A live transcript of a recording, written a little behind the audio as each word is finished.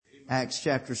Acts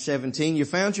chapter 17. You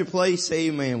found your place? Say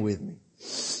amen with me.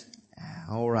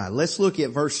 All right. Let's look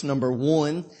at verse number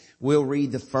 1. We'll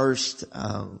read the first,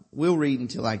 we'll read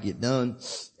until I get done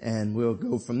and we'll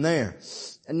go from there.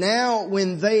 Now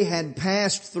when they had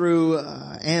passed through,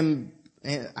 I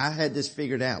had this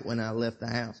figured out when I left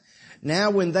the house.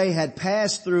 Now when they had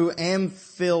passed through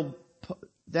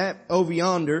that over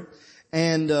yonder,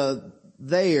 and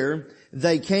there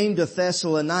they came to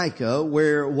Thessalonica,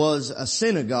 where was a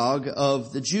synagogue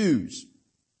of the Jews.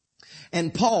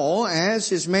 And Paul, as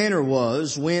his manner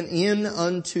was, went in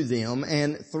unto them,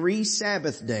 and 3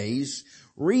 Sabbath days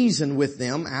reasoned with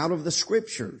them out of the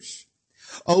Scriptures,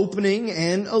 opening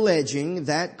and alleging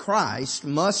that Christ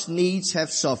must needs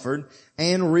have suffered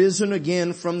and risen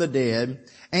again from the dead,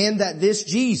 and that this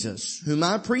Jesus, whom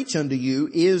I preach unto you,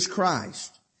 is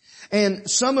Christ.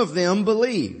 And some of them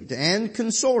believed and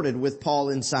consorted with Paul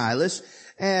and Silas,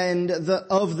 and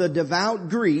of the devout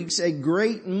Greeks a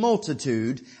great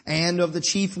multitude, and of the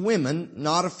chief women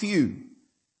not a few.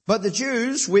 But the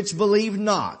Jews which believed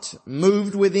not,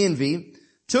 moved with envy,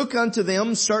 took unto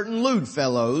them certain lewd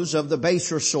fellows of the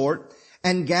baser sort,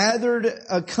 and gathered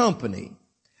a company,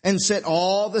 and set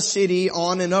all the city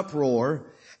on an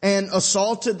uproar, and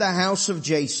assaulted the house of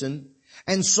Jason,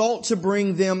 and sought to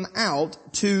bring them out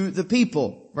to the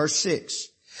people. Verse 6.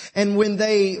 And when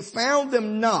they found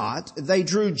them not, they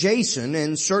drew Jason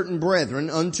and certain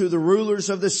brethren unto the rulers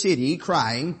of the city,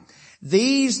 crying,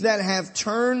 These that have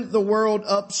turned the world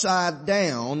upside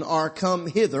down are come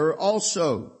hither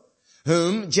also,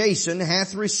 whom Jason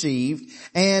hath received,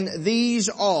 and these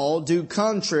all do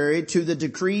contrary to the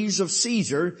decrees of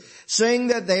Caesar, saying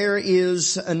that there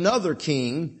is another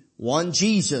king, one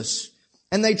Jesus.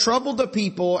 And they troubled the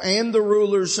people and the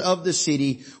rulers of the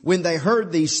city when they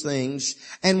heard these things.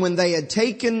 And when they had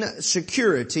taken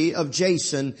security of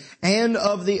Jason and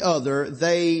of the other,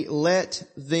 they let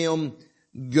them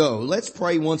go. Let's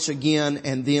pray once again,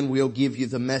 and then we'll give you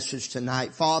the message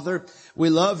tonight. Father, we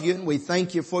love you and we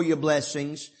thank you for your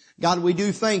blessings. God, we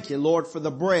do thank you, Lord, for the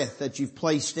breath that you've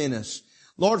placed in us.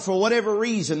 Lord, for whatever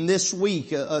reason this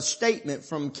week, a statement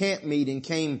from camp meeting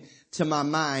came to my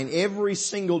mind every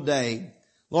single day.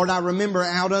 Lord, I remember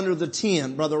out under the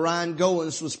tent, Brother Ryan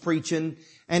Goins was preaching,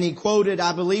 and he quoted,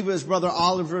 I believe it was Brother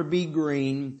Oliver B.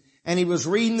 Green, and he was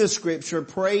reading the scripture,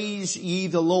 Praise ye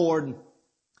the Lord.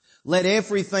 Let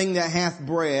everything that hath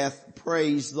breath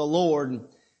praise the Lord.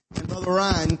 And Brother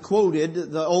Ryan quoted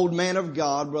the old man of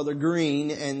God, Brother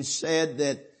Green, and said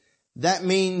that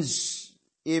means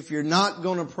if you're not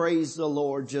going to praise the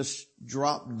Lord, just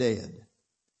drop dead.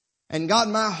 And God,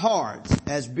 my heart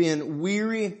has been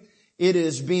weary. It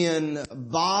has been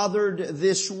bothered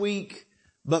this week,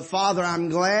 but Father, I'm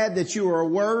glad that you are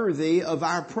worthy of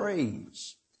our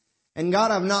praise. And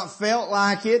God, I've not felt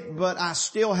like it, but I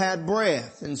still had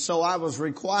breath, and so I was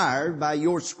required by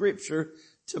your scripture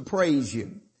to praise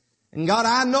you. And God,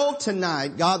 I know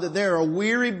tonight, God, that there are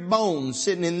weary bones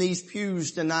sitting in these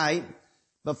pews tonight,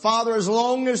 but Father, as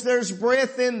long as there's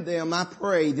breath in them, I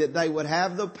pray that they would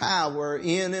have the power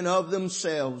in and of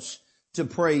themselves to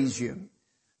praise you.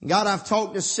 God, I've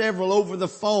talked to several over the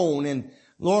phone, and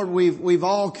Lord, we've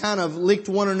all kind of licked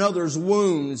one another's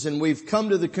wounds, and we've come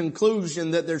to the conclusion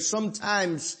that there's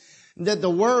sometimes that the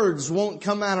words won't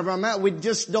come out of our mouth. We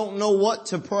just don't know what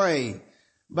to pray.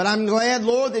 But I'm glad,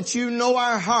 Lord, that you know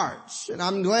our hearts, and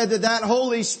I'm glad that that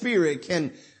Holy Spirit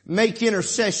can make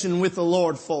intercession with the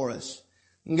Lord for us.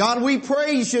 And God, we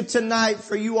praise you tonight,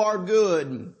 for you are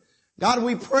good. God,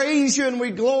 we praise you and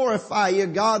we glorify you,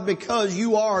 God, because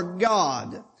you are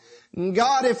God. And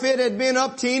God, if it had been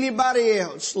up to anybody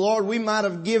else, Lord, we might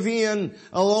have given in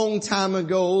a long time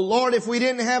ago. Lord, if we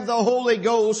didn't have the Holy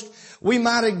Ghost, we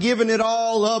might have given it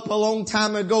all up a long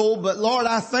time ago. But Lord,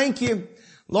 I thank you.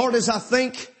 Lord, as I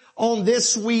think on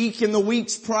this week and the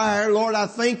weeks prior, Lord, I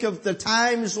think of the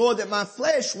times, Lord, that my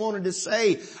flesh wanted to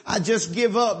say, I just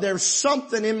give up. There's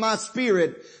something in my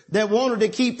spirit that wanted to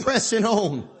keep pressing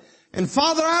on. And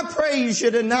Father, I praise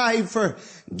you tonight for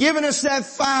giving us that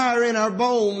fire in our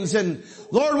bones, and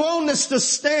Lord, wanting us to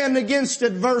stand against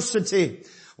adversity,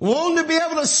 wanting to be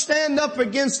able to stand up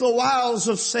against the wiles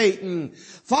of Satan.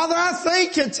 Father, I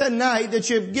thank you tonight that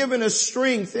you've given us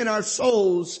strength in our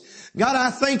souls. God,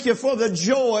 I thank you for the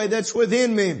joy that's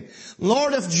within me.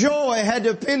 Lord, if joy had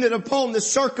depended upon the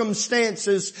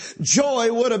circumstances,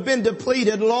 joy would have been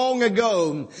depleted long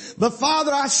ago. But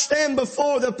Father, I stand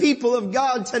before the people of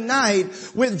God tonight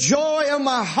with joy in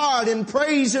my heart and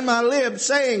praise in my lips,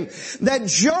 saying that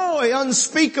joy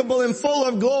unspeakable and full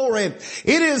of glory,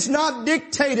 it is not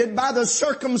dictated dictated by the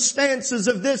circumstances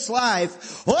of this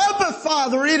life. Oh, but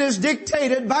Father, it is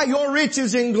dictated by your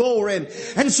riches in glory.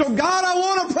 And so God, I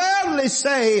want to proudly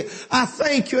say, I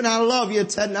thank you and I love you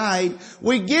tonight.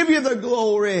 We give you the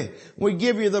glory. We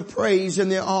give you the praise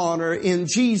and the honor. In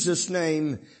Jesus'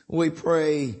 name we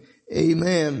pray.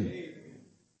 Amen.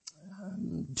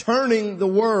 Turning the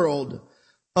world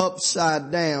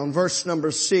upside down. Verse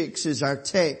number 6 is our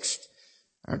text.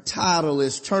 Our title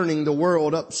is Turning the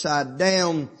World Upside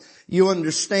Down. You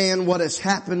understand what has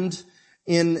happened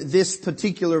in this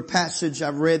particular passage.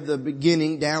 I've read the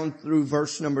beginning down through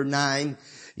verse number 9.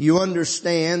 You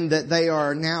understand that they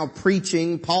are now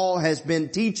preaching. Paul has been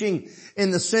teaching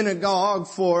in the synagogue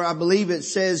for, I believe it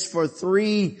says for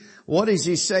 3, what does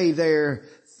he say there?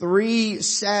 3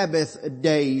 Sabbath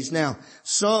days. Now,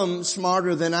 some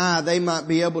smarter than I, they might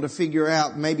be able to figure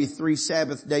out maybe 3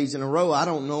 Sabbath days in a row. I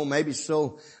don't know, maybe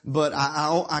so. But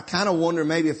I kind of wonder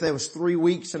maybe if there was 3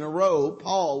 weeks in a row,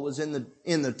 Paul was in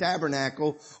the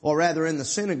tabernacle, or rather in the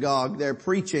synagogue there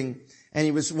preaching.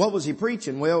 And what was he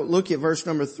preaching? Well, look at verse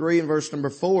number 3 and verse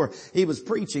number 4. He was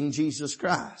preaching Jesus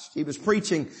Christ. He was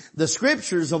preaching the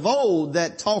scriptures of old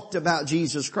that talked about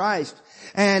Jesus Christ.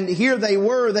 And here they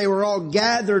were all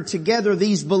gathered together,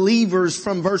 these believers.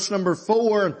 From verse number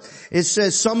 4, it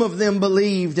says, some of them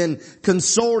believed and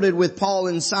consorted with Paul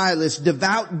and Silas.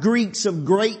 Devout Greeks of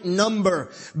great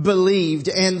number believed,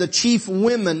 and the chief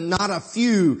women, not a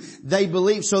few, they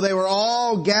believed. So they were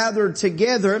all gathered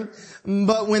together.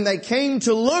 But when they came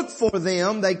to look for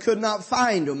them, they could not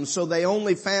find them. So they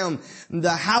only found the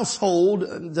household,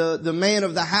 the man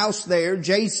of the house there,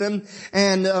 Jason,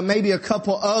 and maybe a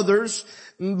couple others.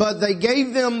 But they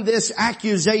gave them this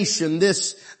accusation,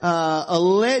 this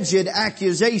alleged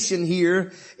accusation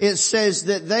here. It says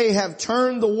that they have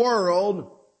turned the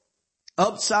world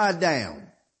upside down.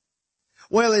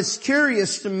 Well, it's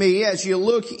curious to me as you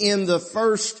look in the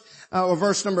first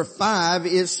verse number 5,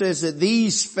 it says that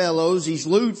these fellows, these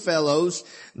lewd fellows,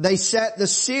 they set the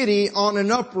city on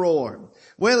an uproar.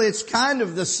 Well, it's kind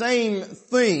of the same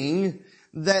thing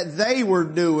that they were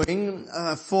doing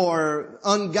for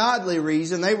ungodly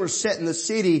reason. They were setting the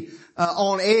city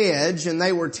on edge, and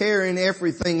they were tearing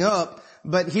everything up.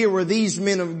 But here were these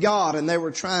men of God, and they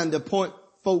were trying to point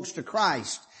folks to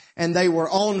Christ. And they were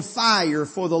on fire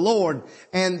for the Lord.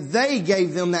 And they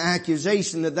gave them the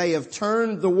accusation that they have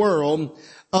turned the world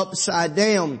upside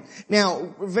down.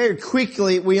 Now, very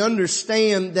quickly, we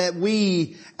understand that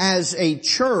we as a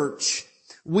church,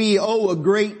 we owe a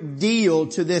great deal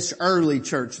to this early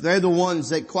church. They're the ones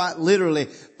that quite literally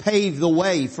paved the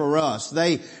way for us.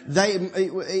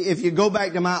 If you go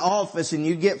back to my office and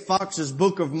you get Fox's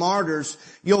Book of Martyrs,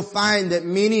 you'll find that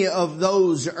many of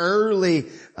those early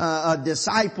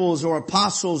disciples or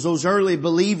apostles, those early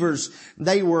believers,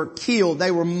 they were killed.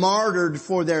 They were martyred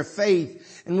for their faith.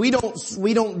 And we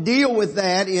don't deal with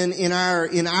that in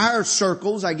our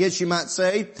circles, I guess you might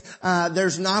say.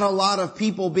 There's not a lot of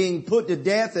people being put to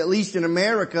death, at least in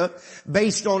America,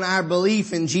 based on our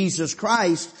belief in Jesus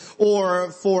Christ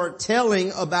or for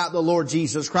telling about the Lord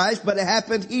Jesus Christ. But it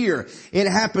happened here. It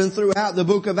happened throughout the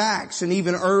book of Acts and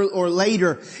even early or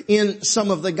later in some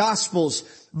of the Gospels.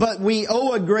 But we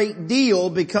owe a great deal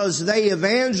because they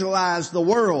evangelized the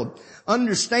world.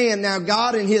 Understand now,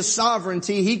 God in His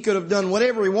sovereignty, He could have done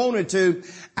whatever He wanted to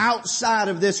outside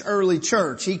of this early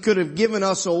church. He could have given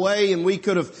us a way, and we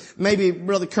could have, maybe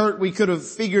Brother Kurt, we could have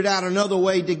figured out another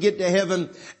way to get to heaven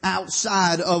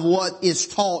outside of what is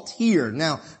taught here.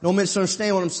 Now, don't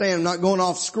misunderstand what I'm saying. I'm not going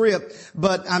off script,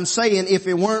 but I'm saying if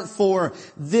it weren't for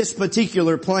this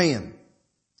particular plan,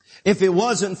 if it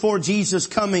wasn't for Jesus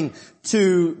coming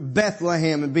to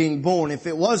Bethlehem and being born, if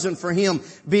it wasn't for Him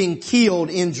being killed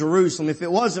in Jerusalem, if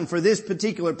it wasn't for this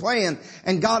particular plan,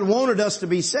 and God wanted us to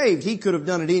be saved, He could have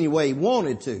done it any way He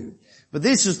wanted to. But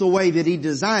this is the way that He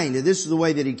designed it. This is the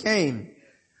way that He came.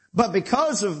 But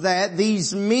because of that,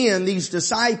 these men, these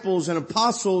disciples and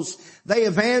apostles, they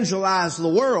evangelized the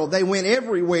world. They went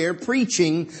everywhere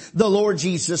preaching the Lord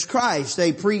Jesus Christ.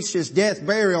 They preached His death,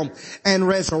 burial, and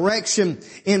resurrection.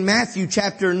 In Matthew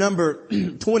chapter number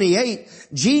 28,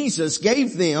 Jesus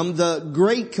gave them the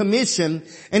Great Commission,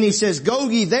 and He says, "Go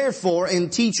ye therefore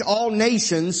and teach all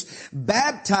nations,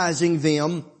 baptizing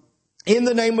them in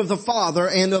the name of the Father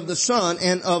and of the Son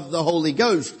and of the Holy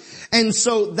Ghost." And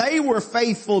so they were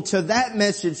faithful to that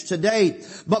message today.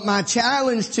 But my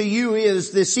challenge to you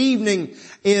is this evening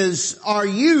is, are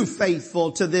you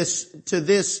faithful to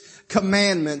this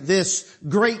commandment, this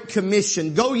great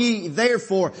commission? Go ye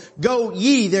therefore.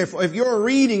 If you're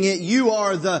reading it, you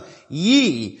are the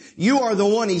ye. You are the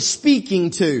one he's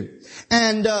speaking to.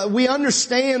 And we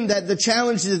understand that the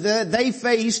challenges that they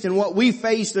faced and what we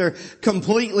faced are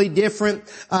completely different.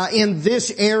 In this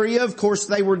area, of course,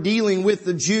 they were dealing with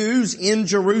the Jews in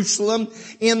Jerusalem,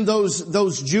 in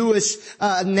those Jewish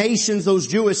nations, those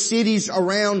Jewish cities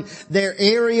around their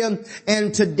area.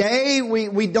 And today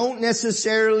we don't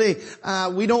necessarily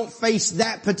we don't face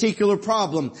that particular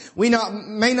problem. We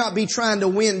may not be trying to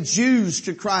win Jews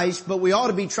to Christ, but we ought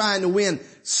to be trying to win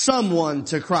someone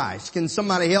to Christ. Can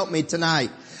somebody help me tonight?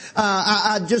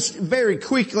 I just very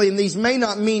quickly, and these may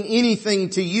not mean anything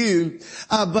to you,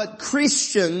 but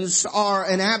Christians are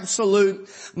an absolute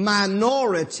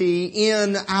minority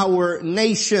in our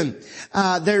nation.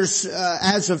 There's,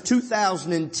 as of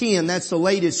 2010, that's the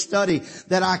latest study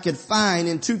that I could find.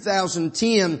 In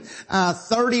 2010,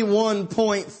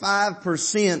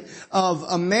 31.5% of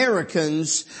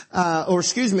Americans,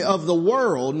 of the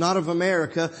world, not of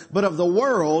America, but of the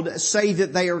world, say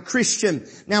that they are Christian.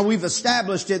 Now we've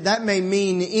established it. That may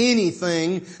mean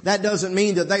anything. That doesn't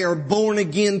mean that they are born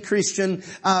again Christian,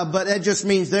 but that just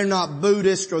means they're not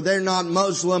Buddhist or they're not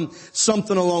Muslim,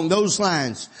 something along those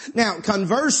lines. Now,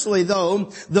 conversely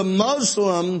though, the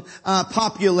Muslim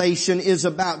population is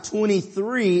about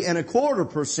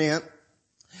 23.25%.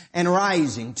 And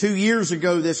rising. 2 years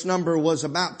ago, this number was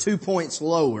about 2 points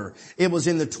lower. It was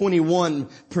in the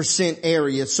 21%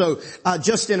 area. So,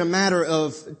 just in a matter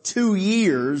of 2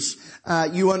 years,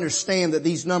 you understand that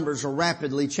these numbers are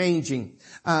rapidly changing.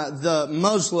 The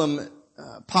Muslim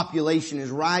population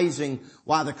is rising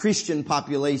while the Christian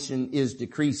population is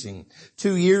decreasing.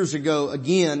 2 years ago,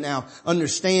 again, now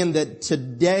understand that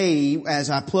today,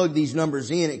 as I plug these numbers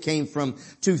in, it came from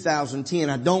 2010.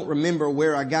 I don't remember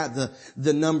where I got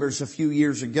the numbers a few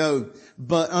years ago,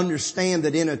 but understand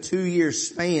that in a 2-year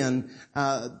span,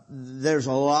 there's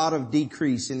a lot of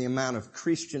decrease in the amount of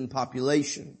Christian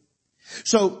population.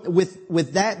 So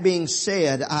with that being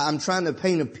said, I'm trying to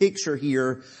paint a picture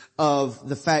here of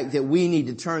the fact that we need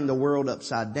to turn the world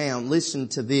upside down. Listen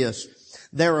to this.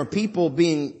 There are people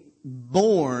being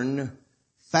born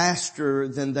faster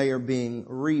than they are being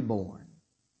reborn.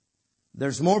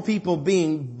 There's more people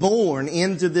being born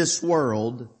into this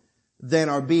world than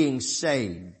are being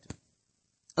saved.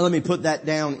 Let me put that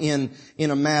down in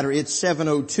a matter. It's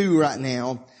 7:02 right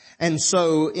now. And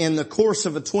so in the course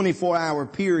of a 24-hour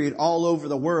period all over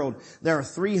the world, there are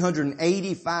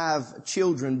 385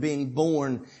 children being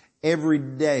born every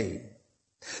day.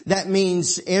 That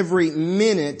means every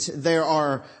minute there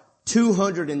are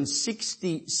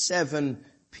 267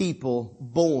 people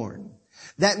born.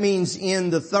 That means in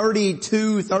the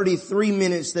 33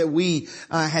 minutes that we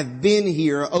have been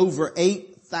here, over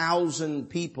 8,000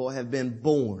 people have been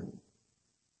born.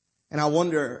 And I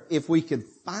wonder if we could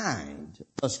find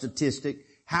a statistic,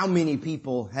 how many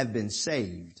people have been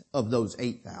saved of those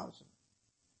 8,000.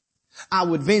 I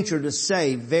would venture to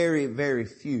say very, very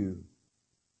few.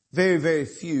 Very, very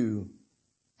few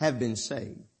have been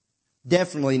saved.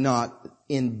 Definitely not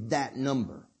in that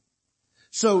number.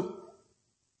 So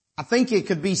I think it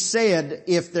could be said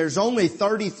if there's only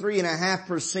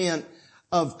 33.5%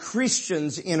 of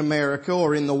Christians in America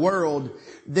or in the world,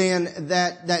 then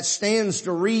that stands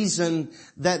to reason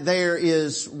that there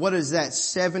is,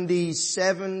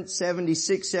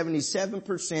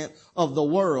 77% of the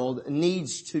world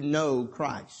needs to know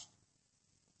Christ.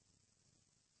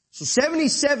 So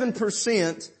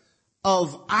 77%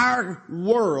 of our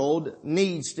world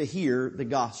needs to hear the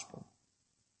gospel.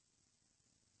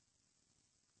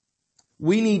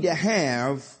 We need to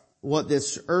have what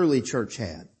this early church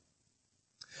had.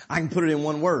 I can put it in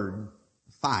one word: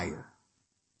 fire.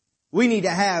 We need to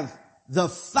have the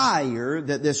fire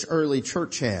that this early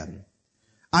church had.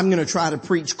 I'm going to try to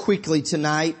preach quickly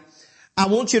tonight. I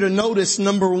want you to notice,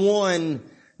 number one,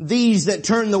 these that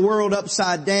turned the world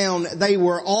upside down, they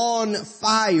were on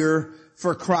fire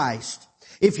for Christ.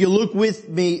 If you look with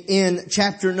me in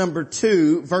chapter number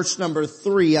 2, verse number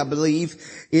 3, I believe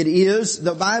it is,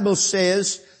 the Bible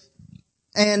says,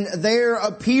 "And there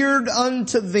appeared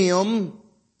unto them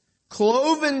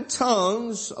cloven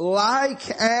tongues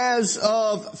like as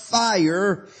of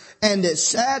fire, and it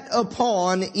sat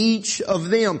upon each of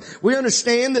them. We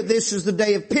understand that this is the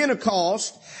day of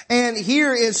Pentecost, and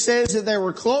here it says that there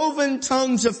were cloven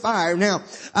tongues of fire. Now,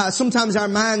 sometimes our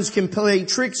minds can play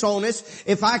tricks on us.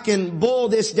 If I can boil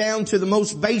this down to the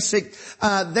most basic,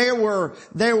 there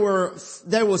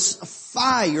was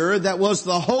fire that was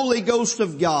the Holy Ghost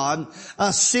of God,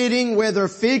 sitting, whether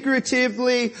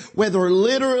figuratively, whether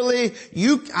literally.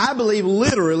 I believe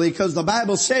literally, because the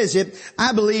Bible says it.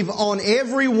 I believe on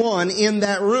everyone in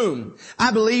that room.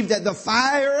 I believe that the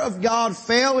fire of God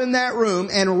fell in that room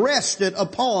and rested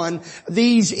upon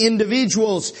these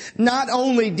individuals. Not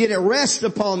only did it rest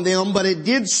upon them, but it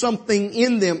did something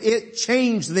in them. It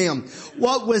changed them.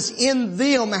 What was in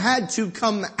them had to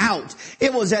come out.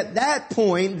 It was at that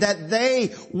point that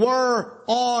they were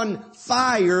on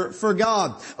fire for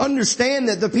God. Understand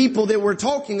that the people that we're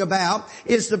talking about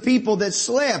is the people that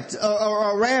slept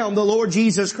around the Lord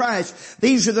Jesus Christ.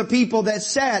 These are the people that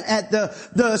sat at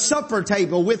the supper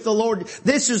table with the Lord.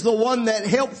 This is the one that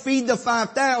helped feed the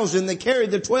 5,000, that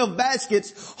carried the 12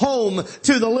 baskets home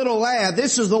to the little lad.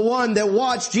 This is the one that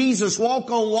watched Jesus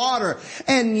walk on water.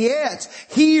 And yet,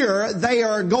 here they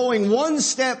are going one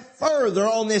step further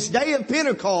on this day of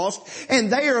Pentecost,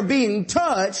 and they are being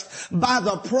touched by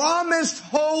the promised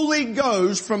Holy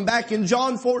Ghost from back in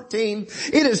John 14.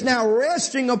 It is now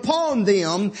resting upon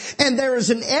them, and there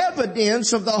is an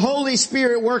evidence of the Holy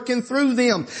Spirit working through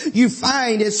them. You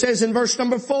find, it says in verse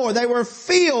number 4, they were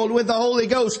filled with the Holy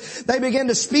Ghost. They began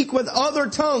to speak with other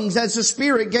tongues as the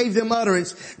Spirit gave them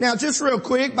utterance. Now, just real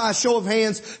quick, by a show of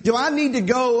hands, do I need to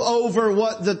go over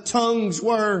what the tongues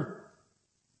were?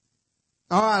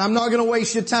 All right, I'm not going to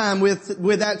waste your time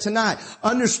with that tonight.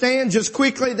 Understand just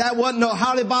quickly, that wasn't no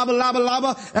holly baba laba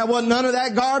laba. That wasn't none of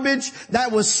that garbage.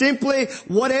 That was simply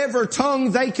whatever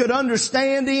tongue they could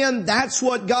understand in. That's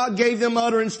what God gave them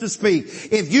utterance to speak.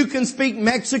 If you can speak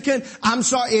Mexican,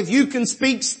 if you can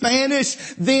speak Spanish,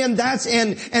 then that's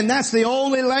the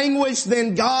only language,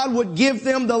 then God would give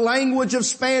them the language of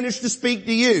Spanish to speak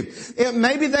to you.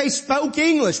 Maybe they spoke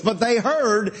English, but they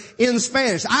heard in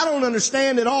Spanish. I don't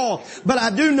understand it all, but I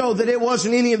do know that it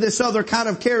wasn't any of this other kind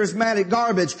of charismatic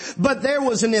garbage. But there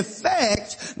was an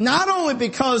effect, not only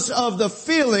because of the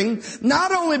filling,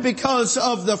 not only because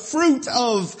of the fruit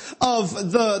of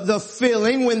the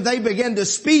filling when they began to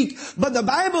speak, but the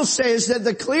Bible says that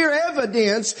the clear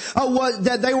evidence of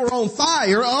that they were on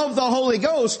fire of the Holy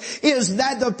Ghost is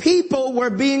that the people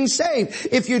were being saved.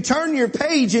 If you turn your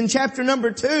page in chapter number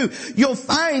 2, you'll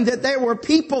find that there were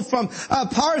people from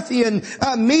Parthian,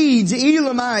 Medes,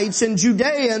 Elamites, and Judea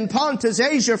and Pontus,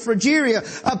 Asia, Phrygia,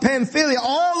 Pamphylia.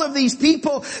 All of these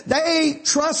people, they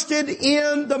trusted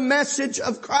in the message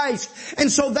of Christ. And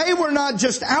so they were not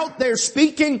just out there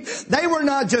speaking. They were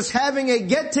not just having a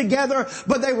get together,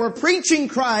 but they were preaching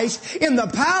Christ in the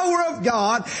power of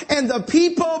God, and the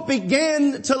people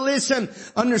began to listen.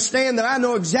 Understand that I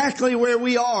know exactly where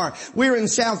we are. We're in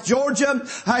South Georgia.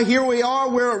 Here we are.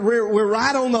 We're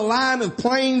right on the line of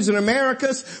Plains and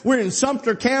Americas. We're in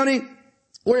Sumter County.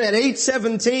 We're at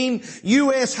 817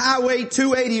 U.S. Highway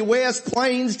 280 West,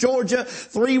 Plains, Georgia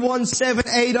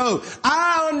 31780.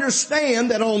 I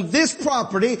understand that on this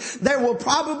property there will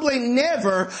probably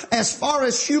never, as far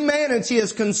as humanity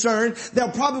is concerned,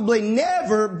 there'll probably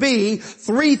never be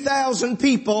 3,000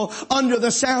 people under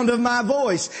the sound of my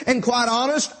voice. And quite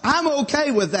honest, I'm okay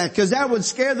with that, because that would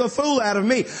scare the fool out of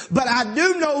me. But I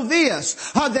do know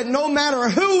this, that no matter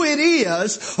who it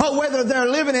is, or whether they're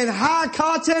living in high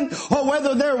cotton, or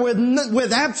whether they're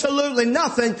with absolutely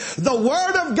nothing, the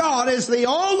Word of God is the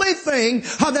only thing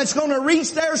that's going to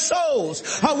reach their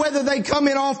souls. Whether they come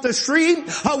in off the street,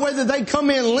 whether they come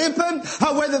in limping,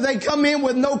 whether they come in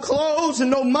with no clothes and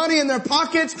no money in their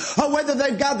pockets, or whether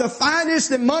they've got the finest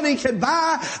that money can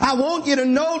buy. I want you to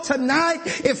know tonight,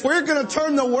 if we're going to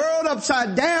turn the world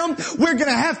upside down, we're going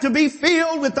to have to be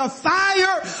filled with the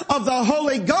fire of the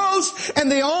Holy Ghost.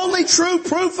 And the only true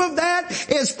proof of that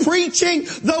is preaching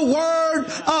the Word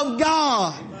of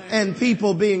God and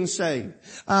people being saved.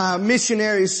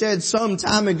 Missionaries said some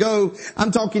time ago, I'm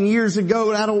talking years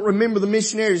ago, and I don't remember the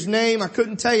missionary's name, I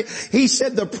couldn't tell you. He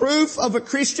said the proof of a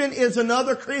Christian is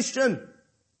another Christian.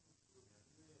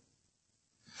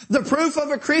 The proof of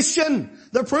a Christian,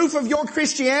 the proof of your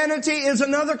Christianity is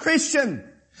another Christian.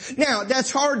 Now,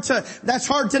 that's hard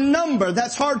to number.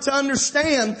 That's hard to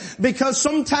understand, because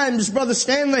sometimes, Brother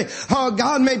Stanley,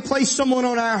 God may place someone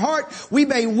on our heart. We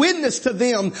may witness to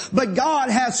them, but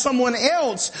God has someone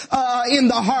else, in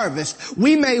the harvest.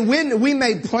 We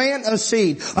may plant a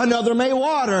seed. Another may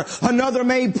water. Another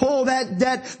may pull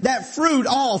that fruit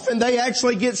off and they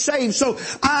actually get saved. So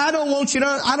I don't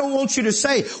want you to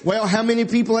say, well, how many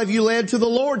people have you led to the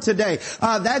Lord today?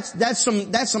 That's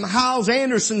some Hyles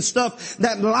Anderson stuff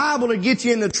that liable to get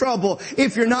you into trouble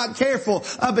if you're not careful,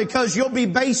 because you'll be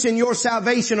basing your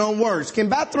salvation on words. Can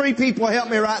about 3 people help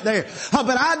me right there?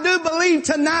 But I do believe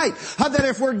tonight that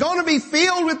if we're going to be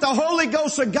filled with the Holy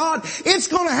Ghost of God, it's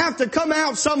going to have to come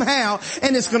out somehow,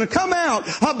 and it's going to come out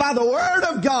by the Word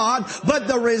of God, but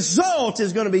the result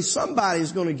is going to be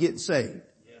somebody's going to get saved.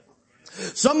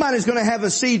 Somebody's going to have a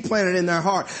seed planted in their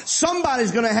heart.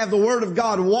 Somebody's going to have the Word of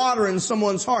God water in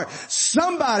someone's heart.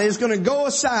 Somebody's going to go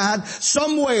aside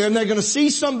somewhere and they're going to see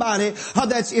somebody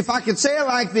that's, if I could say it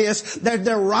like this,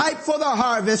 they're ripe for the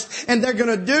harvest, and they're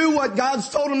going to do what God's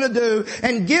told them to do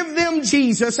and give them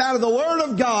Jesus out of the Word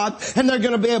of God, and they're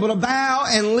going to be able to bow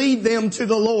and lead them to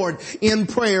the Lord in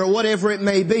prayer, whatever it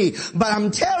may be. But I'm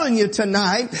telling you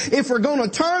tonight, if we're going to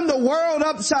turn the world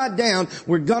upside down,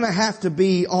 we're going to have to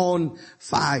be on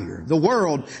fire. The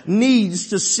world needs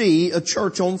to see a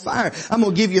church on fire. I'm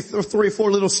going to give you 3 or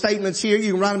 4 little statements here.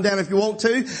 You can write them down if you want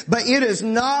to. But it is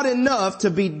not enough to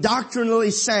be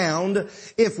doctrinally sound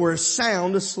if we're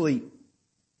sound asleep.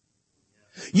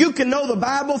 You can know the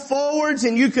Bible forwards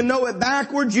and you can know it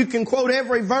backwards. You can quote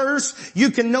every verse. You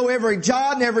can know every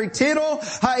jot and every tittle.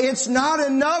 It's not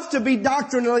enough to be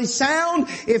doctrinally sound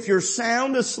if you're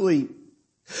sound asleep.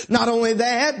 Not only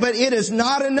that, but it is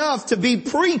not enough to be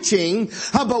preaching,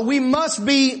 but we must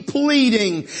be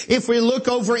pleading. If we look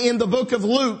over in the book of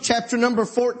Luke, chapter number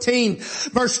 14,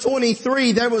 verse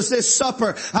 23, there was this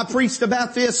supper. I preached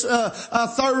about this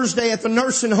Thursday at the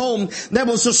nursing home. There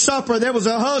was a supper. There was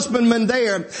a husbandman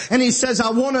there, and he says,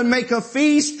 I want to make a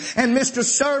feast, and Mr.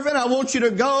 Servant, I want you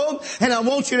to go, and I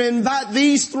want you to invite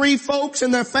these 3 folks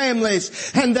and their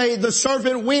families. And the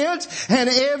servant went, and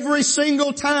every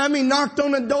single time he knocked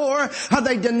on the door,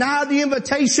 they denied the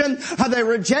invitation, they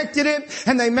rejected it,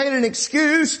 and they made an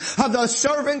excuse. The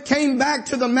servant came back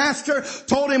to the master,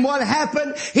 told him what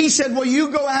happened. He said, well,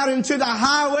 you go out into the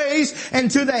highways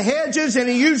and to the hedges, and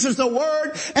he uses the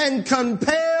word, and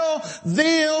compel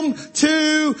them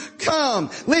to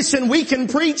come. Listen, we can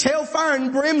preach hellfire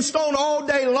and brimstone all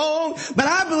day long, but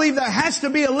I believe there has to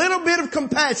be a little bit of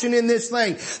compassion in this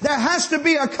thing. There has to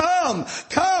be a come.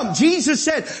 Jesus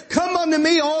said, come unto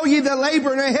me, all ye that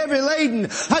labor and are heavy laden.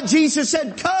 Jesus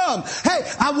said, come. Hey,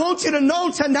 I want you to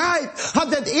know tonight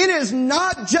that it is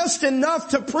not just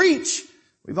enough to preach.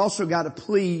 We've also got to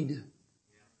plead.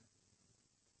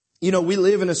 You know, we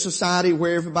live in a society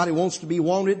where everybody wants to be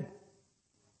wanted.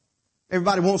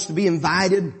 Everybody wants to be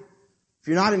invited. If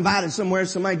you're not invited somewhere,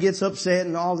 somebody gets upset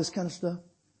and all this kind of stuff.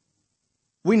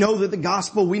 We know that the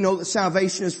gospel, we know that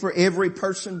salvation is for every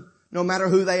person, no matter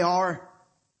who they are.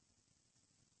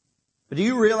 But do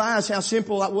you realize how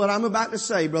simple what I'm about to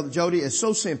say, Brother Jody, is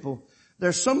so simple?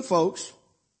 There's some folks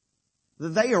that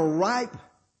they are ripe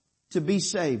to be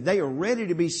saved. They are ready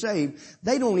to be saved.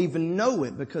 They don't even know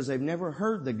it because they've never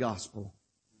heard the gospel.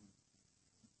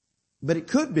 But it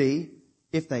could be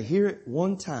if they hear it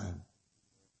one time.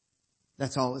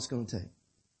 That's all it's going to take.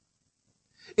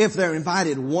 If they're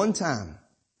invited one time,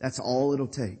 that's all it'll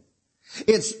take.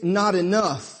 It's not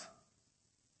enough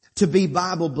to be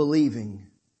Bible believing.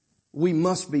 We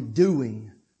must be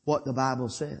doing what the Bible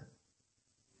said.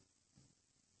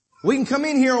 We can come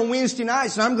in here on Wednesday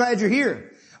nights, and I'm glad you're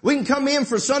here. We can come in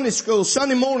for Sunday school,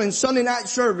 Sunday morning, Sunday night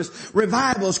service,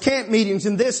 revivals, camp meetings,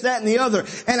 and this, that, and the other.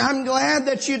 And I'm glad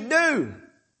that you do.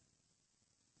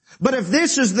 But if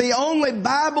this is the only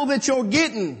Bible that you're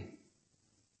getting,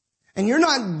 and you're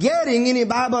not getting any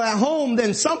Bible at home,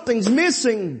 then something's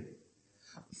missing.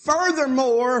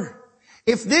 Furthermore,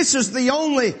 if this is the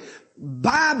only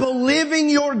Bible living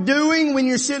you're doing when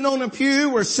you're sitting on a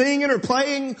pew or singing or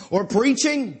playing or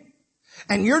preaching,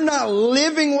 and you're not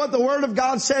living what the Word of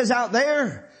God says out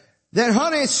there, then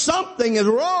honey, something is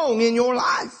wrong in your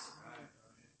life.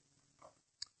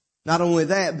 Not only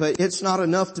that, but it's not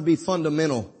enough to be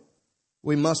fundamental.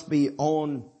 We must be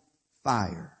on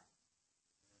fire.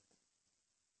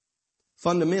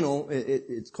 Fundamental,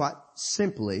 it's quite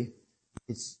simply,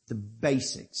 it's the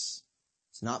basics.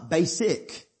 It's not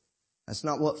basic. That's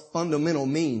not what fundamental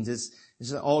means. It's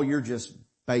oh, you're just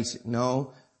basic.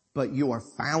 No, but you are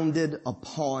founded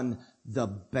upon the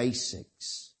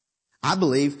basics. I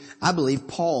believe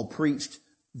Paul preached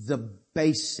the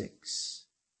basics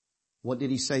What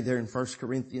did he say there in 1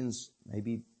 Corinthians,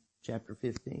 maybe chapter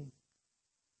 15?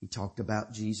 He talked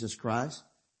about Jesus Christ,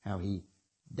 how he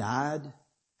died,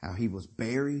 how he was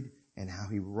buried, and how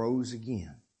he rose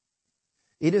again.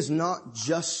 It is not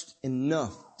just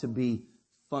enough to be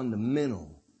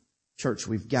fundamental. Church,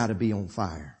 we've got to be on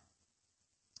fire.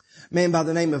 A man by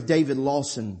the name of David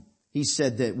Lawson, he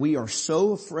said that we are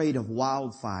so afraid of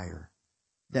wildfire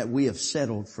that we have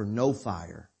settled for no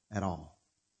fire at all.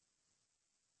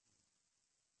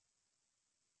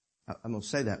 I'm going to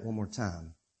say that one more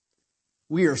time.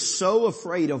 We are so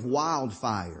afraid of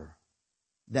wildfire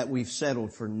that we've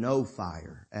settled for no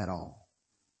fire at all.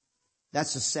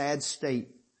 That's a sad state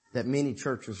that many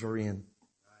churches are in.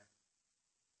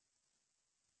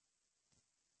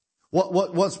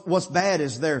 What's bad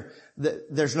is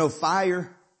there's no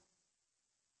fire,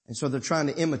 and so they're trying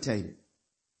to imitate it.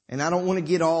 And I don't want to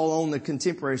get all on the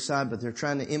contemporary side, but they're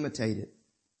trying to imitate it,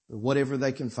 whatever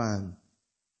they can find.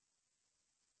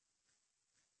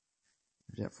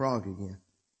 There's that frog again.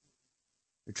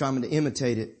 They're trying to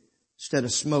imitate it. Instead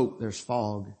of smoke, there's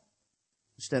fog.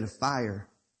 Instead of fire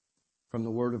from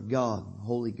the Word of God, the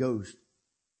Holy Ghost,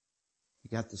 you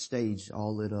got the stage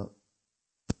all lit up.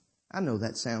 I know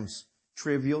that sounds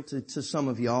trivial to some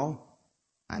of y'all.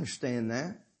 I understand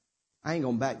that. I ain't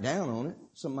gonna back down on it.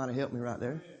 Somebody help me right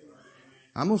there.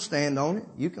 I'm gonna stand on it.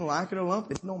 You can like it or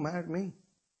lump it. It don't matter to me.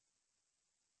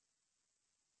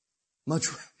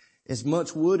 As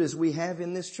much wood as we have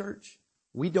in this church,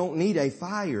 we don't need a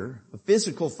fire, a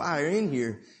physical fire in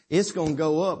here. It's going to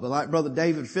go up. But like Brother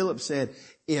David Phillips said,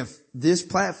 if this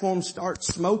platform starts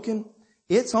smoking,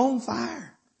 it's on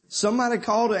fire. Somebody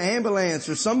called an ambulance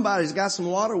or somebody's got some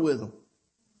water with them.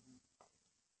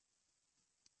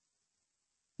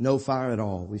 No fire at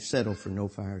all. We've settled for no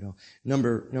fire at all.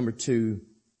 Number 2.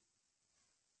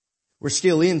 We're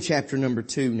still in chapter number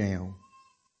 2 now.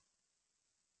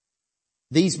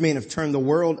 These men have turned the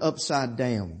world upside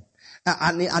down.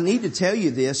 I need to tell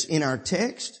you this in our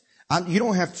text. You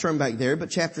don't have to turn back there, but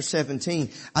chapter 17,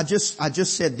 I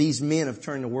just said these men have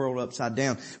turned the world upside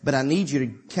down. But I need you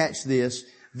to catch this.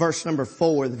 Verse number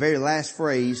 4, the very last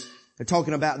phrase, they're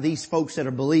talking about these folks that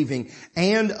are believing.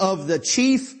 And of the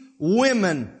chief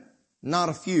women, not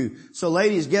a few. So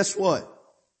ladies, guess what?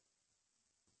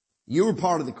 You were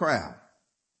part of the crowd.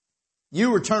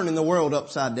 You were turning the world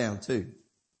upside down too.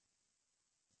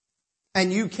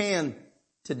 And you can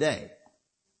today.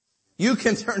 You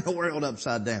can turn the world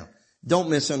upside down. Don't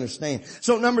misunderstand.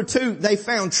 So number 2, they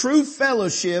found true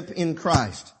fellowship in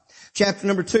Christ. Chapter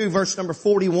number 2, verse number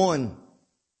 41.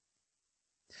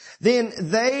 Then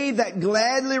they that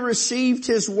gladly received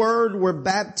his word were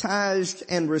baptized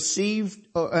and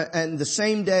and the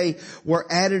same day were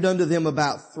added unto them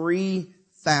about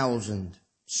 3,000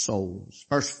 souls.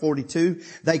 Verse 42,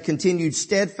 they continued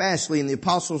steadfastly in the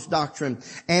apostles' doctrine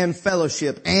and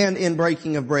fellowship and in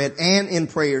breaking of bread and in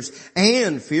prayers,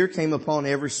 and fear came upon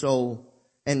every soul,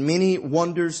 and many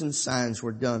wonders and signs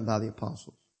were done by the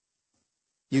apostles.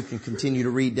 You can continue to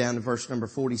read down to verse number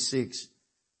 46.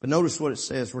 But notice what it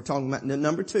says. We're talking about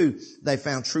number 2, they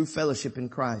found true fellowship in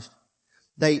Christ.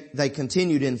 They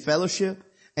continued in fellowship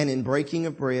and in breaking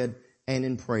of bread and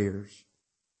in prayers.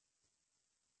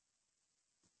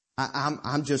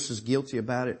 I'm just as guilty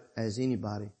about it as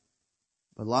anybody.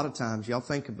 But a lot of times, y'all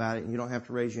think about it and you don't have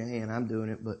to raise your hand. I'm doing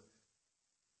it, but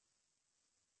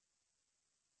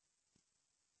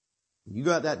you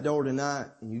go out that door tonight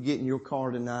and you get in your car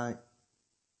tonight,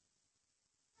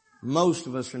 most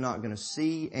of us are not going to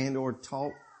see and or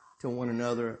talk to one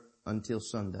another until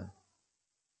Sunday.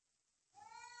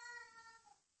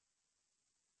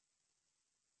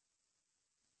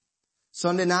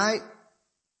 Sunday night,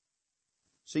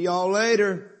 see y'all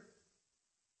later.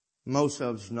 Most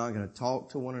of us are not going to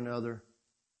talk to one another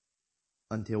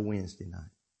until Wednesday night.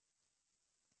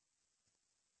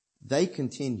 They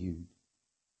continued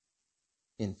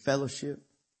in fellowship,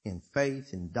 in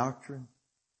faith, in doctrine,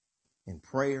 in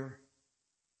prayer.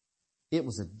 It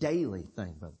was a daily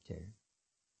thing, Brother Terry.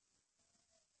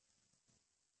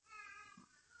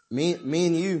 Me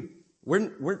and you,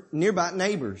 we're nearby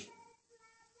neighbors.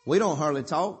 We don't hardly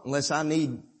talk unless I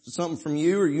need something from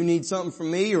you or you need something from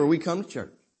me or we come to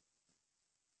church.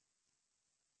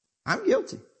 I'm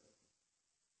guilty.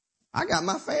 I got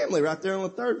my family right there on the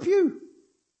third pew.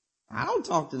 I don't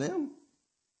talk to them.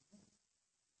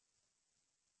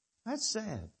 That's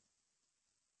sad.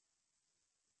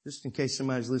 Just in case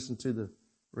somebody's listening to the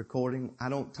recording, I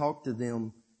don't talk to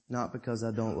them not because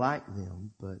I don't like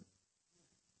them, but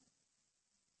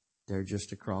they're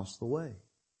just across the way.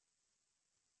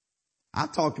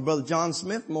 I've talked to Brother John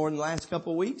Smith more in the last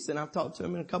couple of weeks than I've talked to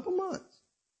him in a couple of months.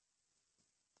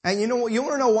 And you know what? You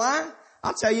want to know why?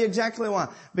 I'll tell you exactly why.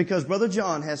 Because Brother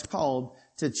John has called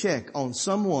to check on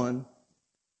someone,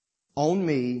 on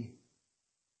me.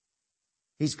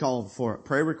 He's called for a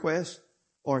prayer request,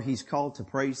 or he's called to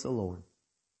praise the Lord.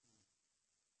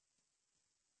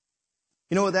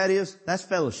 You know what that is? That's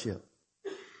fellowship.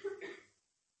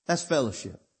 That's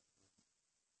fellowship.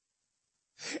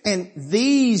 And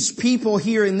these people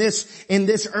here in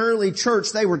this early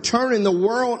church, they were turning the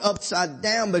world upside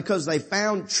down because they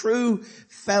found true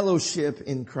fellowship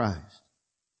in Christ.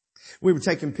 We were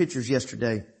taking pictures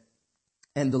yesterday,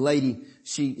 and the lady,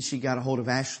 she got a hold of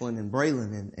Ashlyn and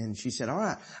Braylon, and she said, all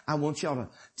right, I want y'all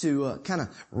to kind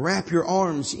of wrap your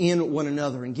arms in one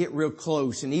another and get real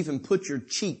close and even put your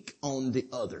cheek on the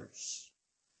others.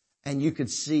 And you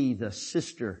could see the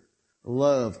sister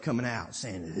love coming out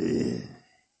saying, ugh.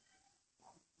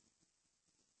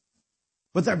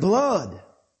 But they're blood.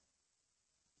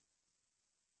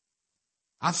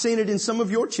 I've seen it in some of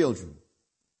your children.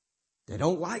 They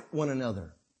don't like one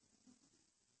another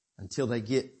until they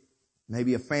get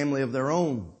maybe a family of their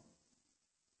own.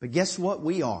 But guess what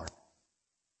we are?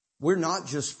 We're not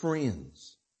just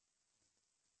friends.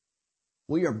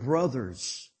 We are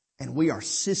brothers and we are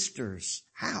sisters.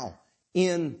 How?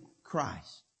 In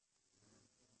Christ.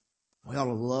 We ought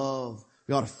to love,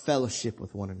 we ought to fellowship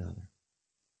with one another.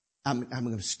 I'm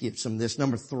going to skip some of this.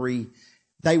 Number 3,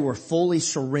 they were fully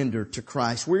surrendered to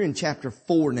Christ. We're in chapter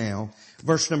 4 now,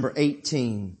 verse number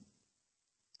 18.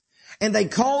 And they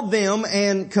called them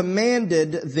and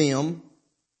commanded them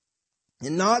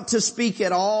not to speak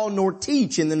at all nor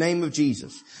teach in the name of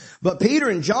Jesus. But Peter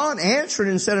and John answered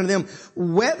and said unto them,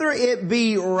 whether it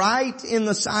be right in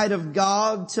the sight of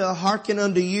God to hearken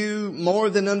unto you more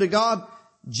than unto God,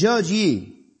 judge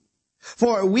ye.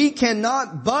 For we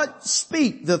cannot but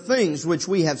speak the things which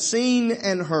we have seen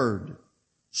and heard.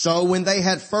 So when they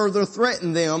had further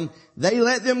threatened them, they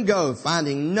let them go,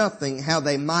 finding nothing how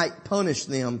they might punish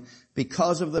them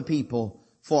because of the people.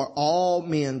 For all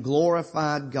men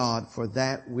glorified God for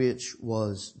that which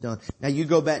was done. Now you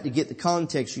go back to get the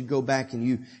context, you go back and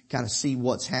you kind of see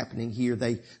what's happening here.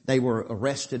 They were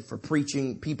arrested for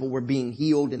preaching, people were being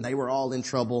healed, and they were all in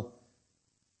trouble.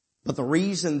 But the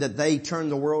reason that they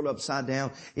turned the world upside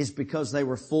down is because they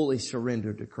were fully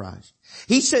surrendered to Christ.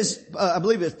 He says, I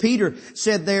believe it's Peter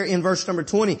said there in verse number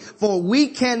 20, for we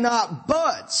cannot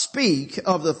but speak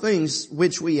of the things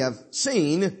which we have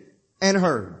seen and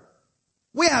heard.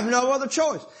 We have no other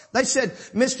choice. They said,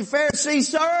 Mr. Pharisee,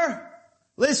 sir,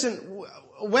 listen,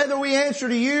 whether we answer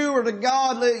to you or to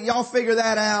God, y'all figure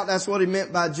that out. That's what he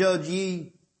meant by judge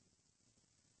ye.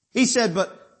 He said,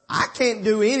 but I can't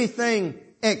do anything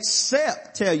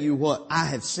except tell you what I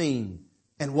have seen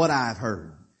and what I have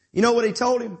heard. You know what he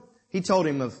told him? He told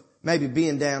him of maybe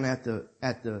being down at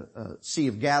the Sea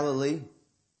of Galilee,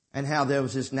 and how there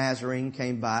was this Nazarene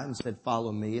came by and said,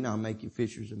 follow me and I'll make you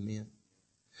fishers of men.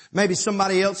 Maybe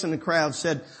somebody else in the crowd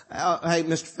said, hey,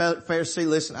 Mr. Pharisee,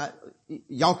 listen,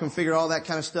 y'all can figure all that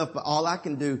kind of stuff, but all I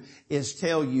can do is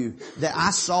tell you that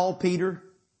I saw Peter.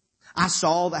 I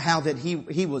saw how that he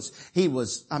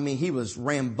was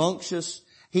rambunctious.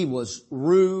 He was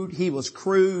rude. He was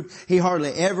crude. He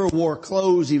hardly ever wore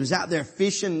clothes. He was out there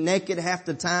fishing naked half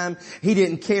the time. He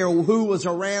didn't care who was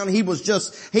around. He was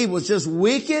just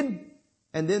wicked.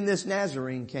 And then this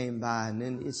Nazarene came by, and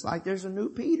then it's like there's a new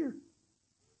Peter.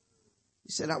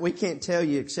 He said, we can't tell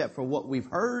you except for what we've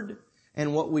heard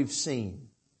and what we've seen.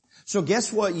 So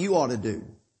guess what you ought to do?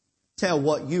 Tell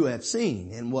what you have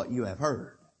seen and what you have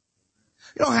heard.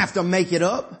 You don't have to make it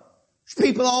up. There's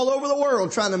people all over the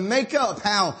world trying to make up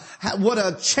what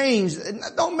a change.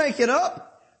 Don't make it up.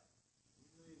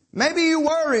 Maybe you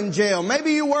were in jail.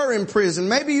 Maybe you were in prison.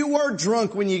 Maybe you were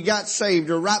drunk when you got saved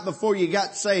or right before you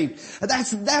got saved.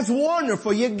 That's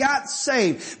wonderful. You got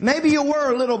saved. Maybe you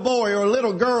were a little boy or a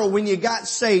little girl when you got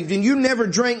saved and you never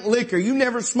drank liquor. You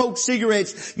never smoked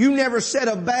cigarettes. You never said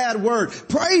a bad word.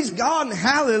 Praise God and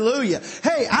hallelujah.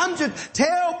 Hey,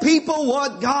 tell people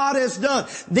what God has done.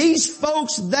 These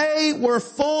folks, they were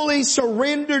fully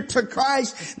surrendered to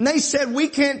Christ, and they said, we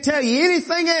can't tell you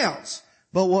anything else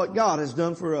but what God has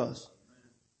done for us.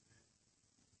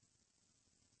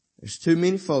 There's too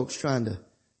many folks trying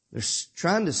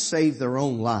to save their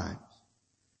own lives.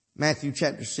 Matthew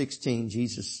chapter 16,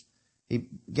 Jesus, he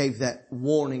gave that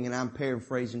warning, and I'm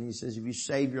paraphrasing. He says, if you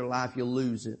save your life, you'll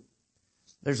lose it.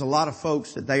 There's a lot of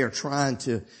folks that they are trying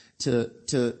to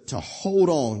hold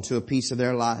on to a piece of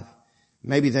their life.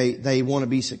 Maybe they want to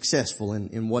be successful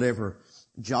in whatever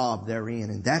job they're in,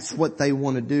 and that's what they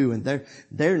want to do, and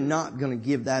they're not going to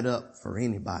give that up for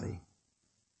anybody,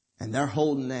 and they're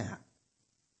holding that.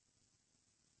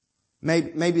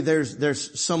 Maybe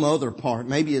there's some other part.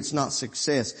 Maybe it's not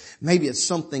success. Maybe it's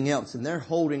something else, and they're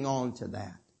holding on to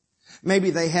that. Maybe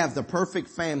they have the perfect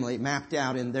family mapped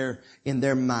out in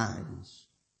their minds.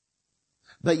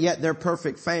 But yet their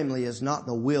perfect family is not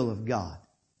the will of God.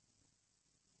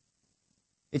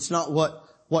 It's not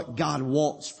what God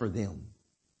wants for them.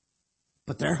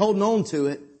 But they're holding on to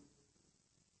it.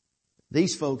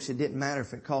 These folks, it didn't matter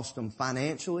if it cost them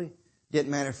financially. It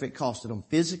didn't matter if it costed them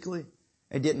physically.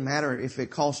 It didn't matter if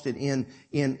it costed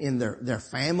in their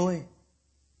family.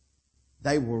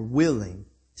 They were willing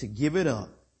to give it up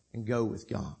and go with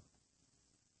God.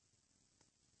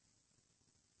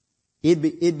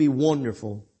 It'd be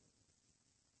wonderful.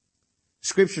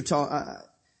 Scripture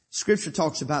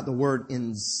talks about the word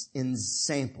in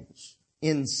samples.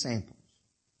 In samples.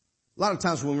 A lot of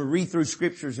times when we read through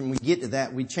scriptures and we get to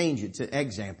that, we change it to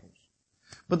examples.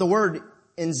 But the word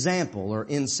example or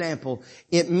in sample,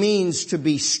 it means to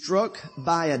be struck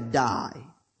by a die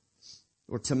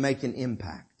or to make an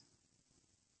impact.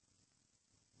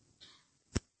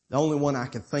 The only one I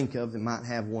can think of that might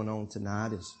have one on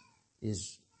tonight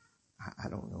is I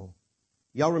don't know.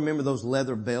 Y'all remember those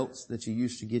leather belts that you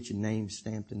used to get your name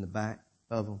stamped in the back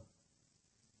of them?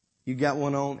 You got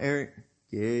one on, Eric?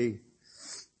 Yeah.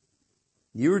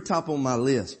 You were top on my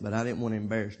list, but I didn't want to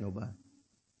embarrass nobody.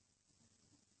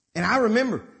 And I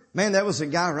remember, man, that was a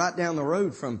guy right down the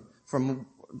road from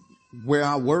where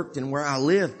I worked and where I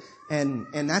lived, and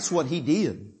that's what he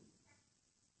did.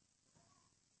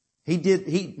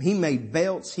 He made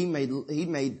belts, he made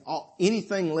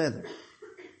anything leather.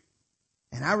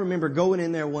 And I remember going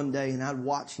in there one day and I'd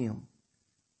watch him.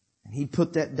 And he'd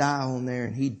put that die on there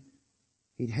and he'd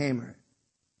hammer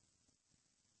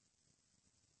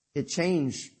it. It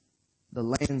changed the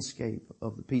landscape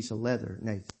of the piece of leather,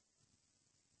 Nathan.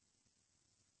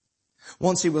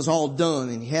 Once he was all done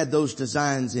and he had those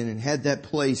designs in and had that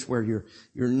place where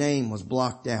your name was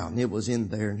blocked out and it was in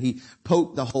there and he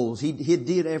poked the holes. He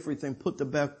did everything, put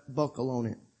the buckle on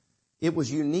it. It was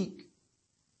unique.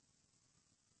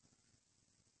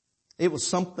 It was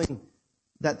something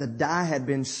that the die had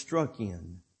been struck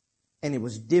in, and it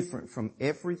was different from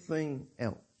everything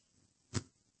else.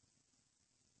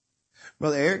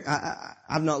 Brother Eric,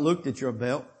 I've not looked at your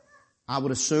belt. I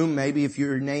would assume maybe if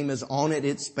your name is on it,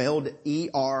 it's spelled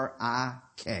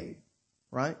E-R-I-K,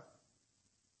 right?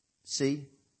 See?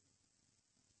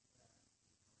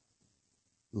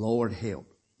 Lord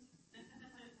help.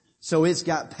 So it's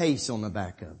got Pace on the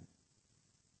back of it.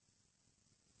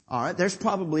 All right, there's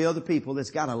probably other people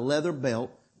that's got a leather belt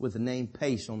with the name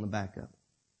Pace on the back of it.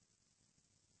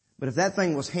 But if that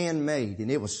thing was handmade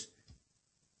and it was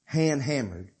hand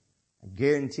hammered, I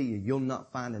guarantee you'll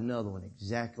not find another one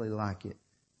exactly like it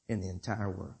in the entire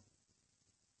world.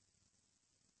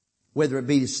 Whether it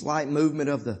be the slight movement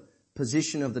of the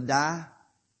position of the die,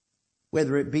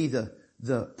 whether it be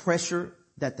the pressure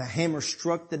that the hammer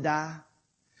struck the die,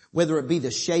 whether it be the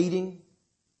shading.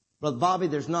 Brother Bobby,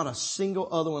 there's not a single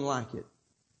other one like it.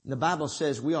 And the Bible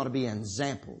says we ought to be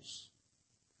examples.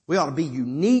 We ought to be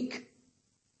unique.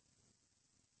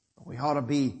 We ought to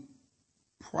be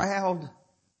proud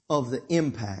of the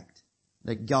impact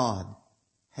that God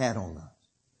had on us.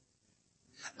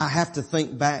 I have to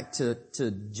think back to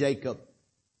Jacob.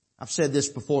 I've said this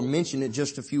before, mentioned it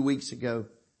just a few weeks ago.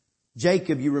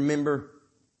 Jacob, you remember,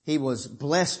 he was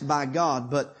blessed by God,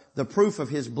 but the proof of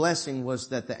his blessing was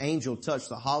that the angel touched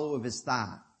the hollow of his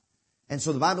thigh. And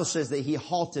so the Bible says that he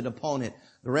halted upon it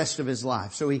the rest of his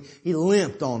life. So he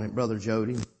limped on it, Brother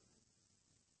Jody.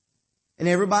 And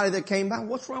everybody that came by,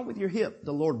 what's wrong with your hip?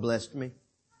 The Lord blessed me.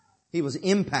 He was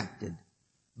impacted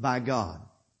by God.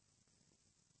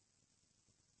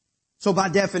 So by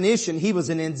definition, he was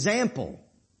an example.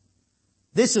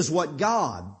 This is what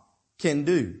God can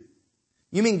do.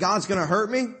 You mean God's going to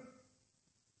hurt me?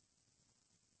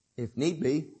 If need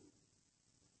be.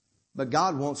 But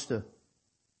God wants to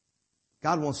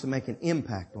make an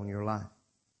impact on your life.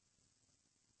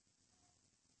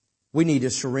 We need to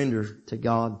surrender to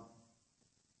God.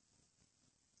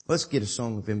 Let's get a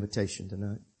song of invitation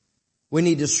tonight. We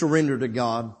need to surrender to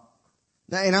God.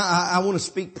 And I want to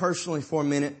speak personally for a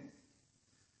minute.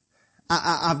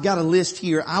 I've got a list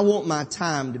here. I want my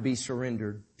time to be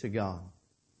surrendered to God.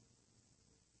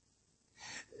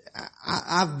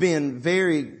 I've been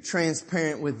very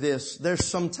transparent with this. There's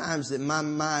sometimes that my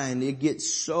mind, it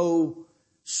gets so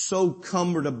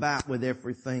cumbered about with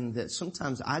everything that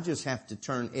sometimes I just have to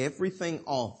turn everything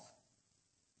off.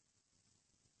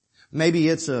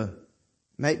 Maybe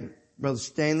Brother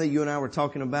Stanley, you and I were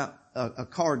talking about a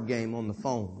card game on the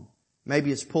phone.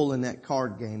 Maybe it's pulling that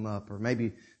card game up, or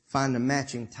maybe finding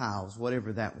matching tiles,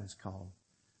 whatever that one's called.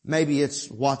 Maybe it's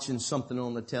watching something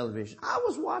on the television. I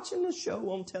was watching a show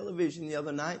on television the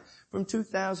other night from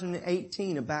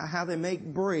 2018 about how they make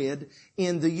bread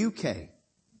in the UK.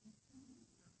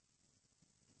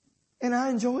 And I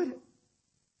enjoyed it.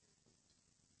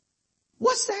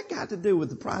 What's that got to do with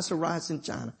the price of rice in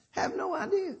China? Have no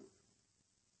idea.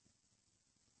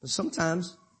 But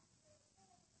sometimes,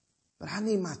 I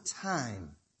need my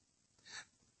time.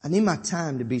 I need my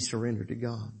time to be surrendered to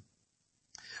God.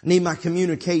 I need my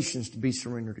communications to be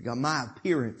surrendered to God. My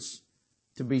appearance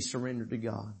to be surrendered to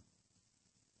God.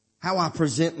 How I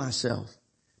present myself.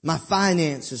 My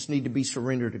finances need to be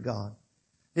surrendered to God.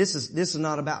 This is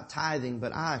not about tithing,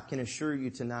 but I can assure you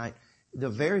tonight, the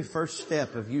very first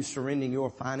step of you surrendering your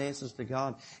finances to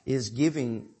God is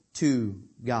giving to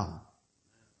God.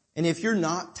 And if you're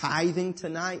not tithing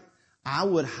tonight, I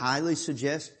would highly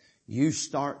suggest you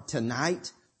start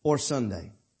tonight or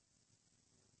Sunday.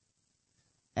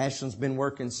 Ashlyn's been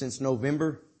working since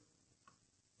November.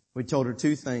 We told her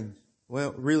two things.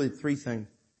 Well, really three things.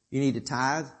 You need to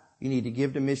tithe, you need to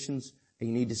give to missions, and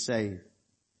you need to save.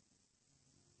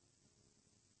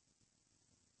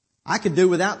 I could do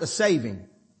without the saving,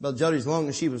 Brother Jody, as long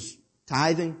as she was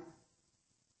tithing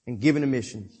and giving to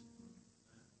missions.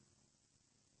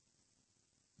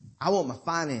 I want my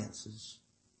finances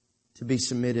to be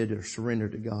submitted or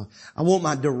surrendered to God. I want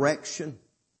my direction.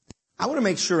 I want to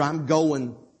make sure I'm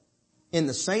going in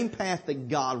the same path that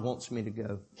God wants me to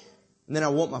go. And then I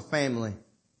want my family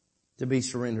to be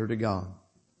surrendered to God.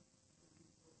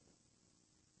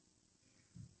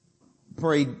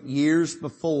 Prayed years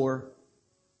before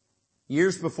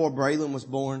Braylon was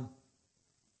born,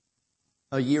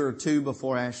 a year or two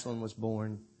before Ashlyn was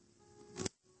born.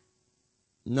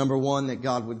 Number one, that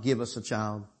God would give us a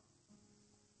child.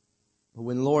 But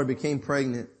when Lori became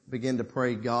pregnant, began to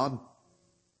pray, God,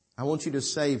 I want you to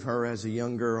save her as a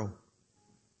young girl.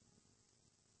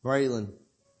 Braylon,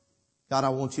 God, I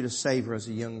want you to save her as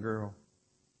a young girl.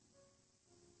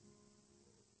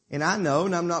 And I know,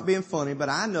 and I'm not being funny, but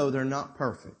I know they're not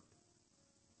perfect.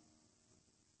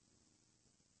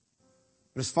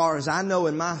 But as far as I know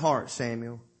in my heart,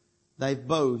 Samuel, they've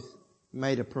both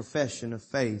made a profession of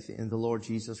faith in the Lord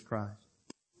Jesus Christ.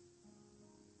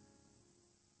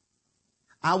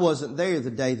 I wasn't there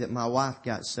the day that my wife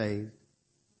got saved.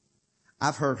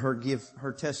 I've heard her give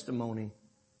her testimony,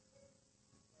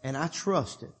 and I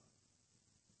trust it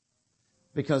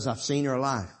because I've seen her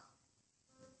life.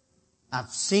 I've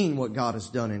seen what God has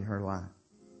done in her life.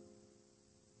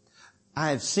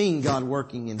 I have seen God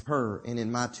working in her and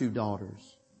in my two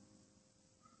daughters.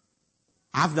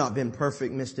 I've not been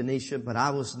perfect, Miss Denisha, but I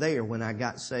was there when I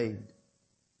got saved.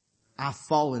 I've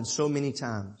fallen so many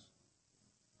times,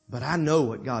 but I know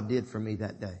what God did for me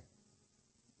that day.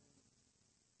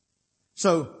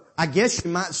 So I guess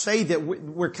you might say that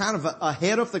we're kind of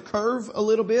ahead of the curve a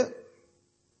little bit.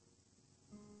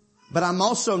 But I'm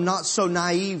also not so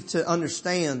naive to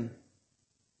understand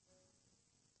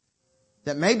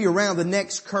that maybe around the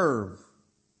next curve,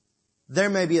 there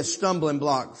may be a stumbling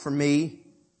block for me,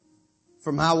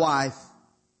 for my wife,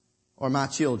 or my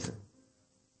children.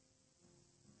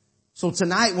 So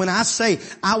tonight when I say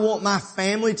I want my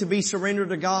family to be surrendered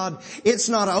to God, it's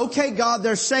not, okay, God,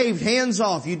 they're saved, hands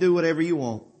off, you do whatever you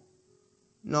want.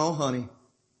 No, honey.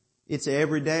 It's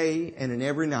every day and an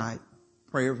every night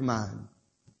prayer of mine.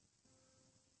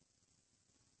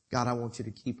 God, I want you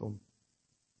to keep them.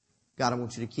 God, I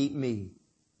want you to keep me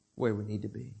where we need to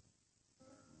be.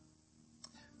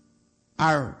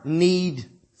 Our need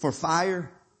for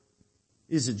fire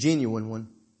is a genuine one.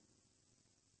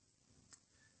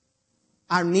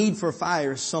 Our need for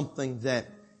fire is something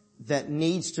that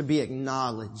needs to be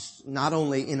acknowledged, not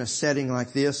only in a setting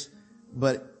like this,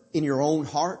 but in your own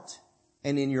heart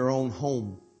and in your own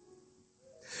home.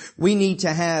 We need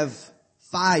to have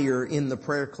fire in the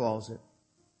prayer closet.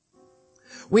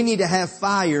 We need to have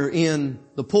fire in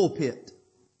the pulpit.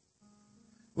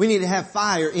 We need to have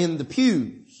fire in the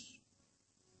pews.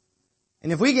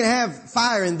 And if we can have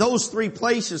fire in those three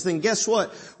places, then guess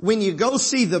what? When you go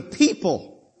see the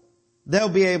people, they'll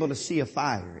be able to see a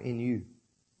fire in you.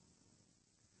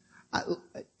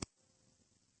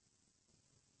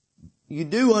 You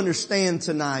do understand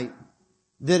tonight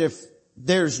that if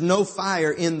there's no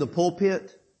fire in the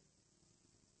pulpit,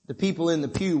 the people in the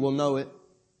pew will know it.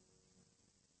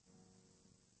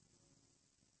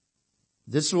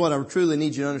 This is what I truly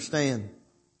need you to understand.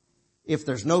 If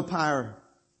there's no fire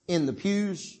in the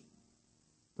pews,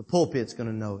 the pulpit's going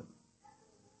to know it.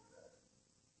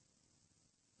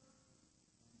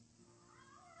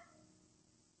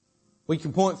 We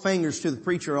can point fingers to the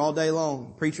preacher all day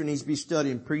long. Preacher needs to be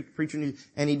studying. Preacher needs,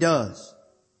 and he does.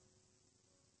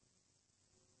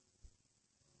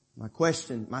 My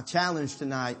question, my challenge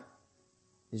tonight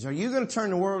is, are you going to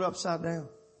turn the world upside down?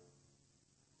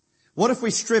 What if we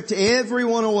stripped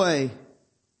everyone away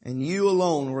and you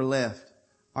alone were left?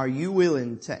 Are you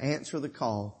willing to answer the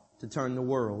call to turn the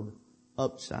world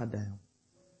upside down?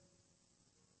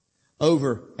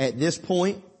 Over at this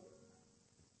point,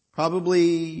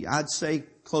 probably I'd say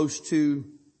close to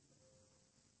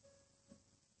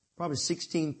probably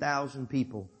 16,000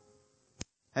 people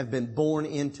have been born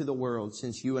into the world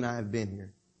since you and I have been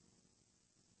here.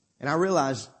 And I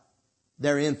realize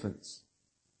they're infants,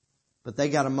 but they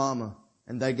got a mama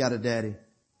and they got a daddy.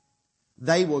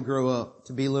 They will grow up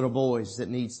to be little boys that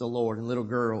needs the Lord and little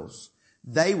girls.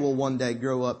 They will one day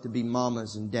grow up to be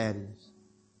mamas and daddies.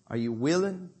 Are you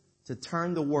willing to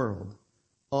turn the world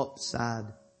upside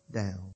down?